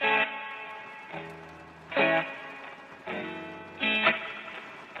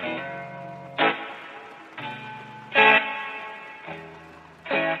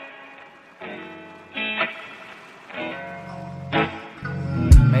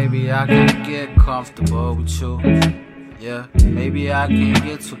Maybe I can get comfortable with you. Yeah, maybe I can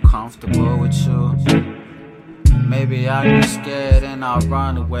get too comfortable with you. Maybe I get scared and I'll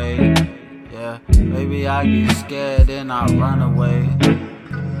run away. Yeah, maybe I get scared and I'll run away.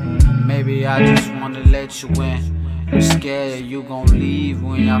 Maybe I just wanna let you in. I'm scared you gon' leave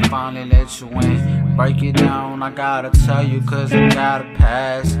when I finally let you in. Break it down, I gotta tell you cause I got a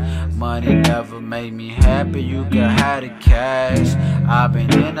past. Money never made me happy, you can have the cash. I've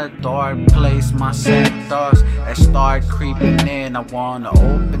been in a dark place, my sad thoughts that start creeping in. I wanna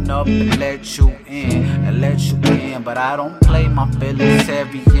open up and let you in, but I don't play, my feelings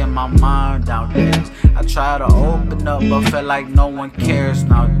heavy in my mind nowadays. I try to open up but feel like no one cares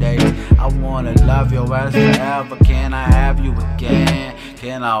nowadays. I wanna love your ass forever, can I have you again?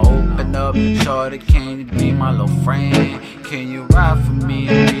 Can I open up, shorty, can you be my little friend? Can you ride for me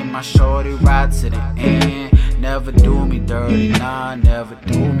and be my shorty, ride to the end? Never do me dirty, nah, never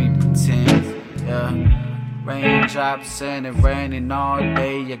do me pretend, yeah. Raindrops and it raining all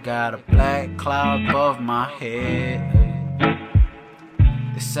day, you got a black cloud above my head.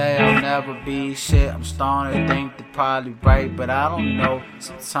 They say I'll never be shit, I'm starting to think they're probably right, but I don't know.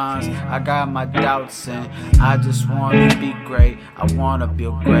 Sometimes I got my doubts and I just wanna be great, I wanna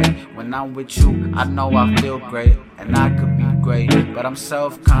feel great. When I'm with you, I know I feel great, and I could be great, but I'm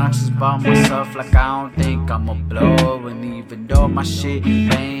self-conscious about myself, like I don't think I'ma blow. And even though my shit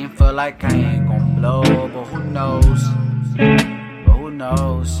ain't feel like I ain't gon' blow, but who knows? But who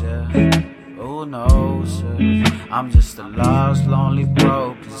knows, yeah. Who knows, yeah. I'm just a lost, lonely,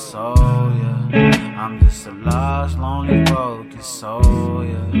 broken soul, yeah. I'm just a lost, lonely, broken soul,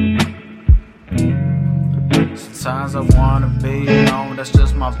 yeah. Sometimes I wanna be alone, that's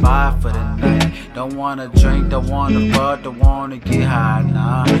just my vibe for the night. Don't wanna drink, don't wanna fuck, don't wanna get high,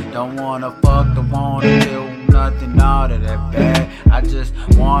 nah. Don't wanna fuck, don't wanna do nothing out of that bad. I just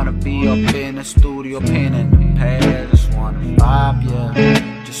wanna be up in the studio, pen in the pad. Just wanna vibe,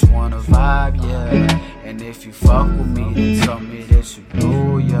 yeah. Just wanna vibe, yeah. And if you fuck with me, then tell me that you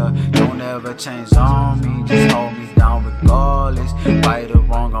do, yeah. Don't ever change on me, just hold me down regardless. Right or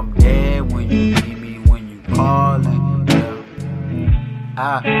wrong, I'm there when you need me, when you callin', yeah.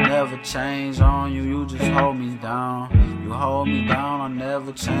 I never change on you, you just hold me down. You hold me down, I'll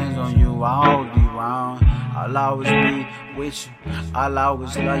never change on you, I'll hold you round. I'll always be with you, I'll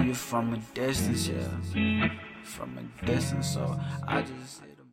always love you from a distance, yeah. From a distance, so I just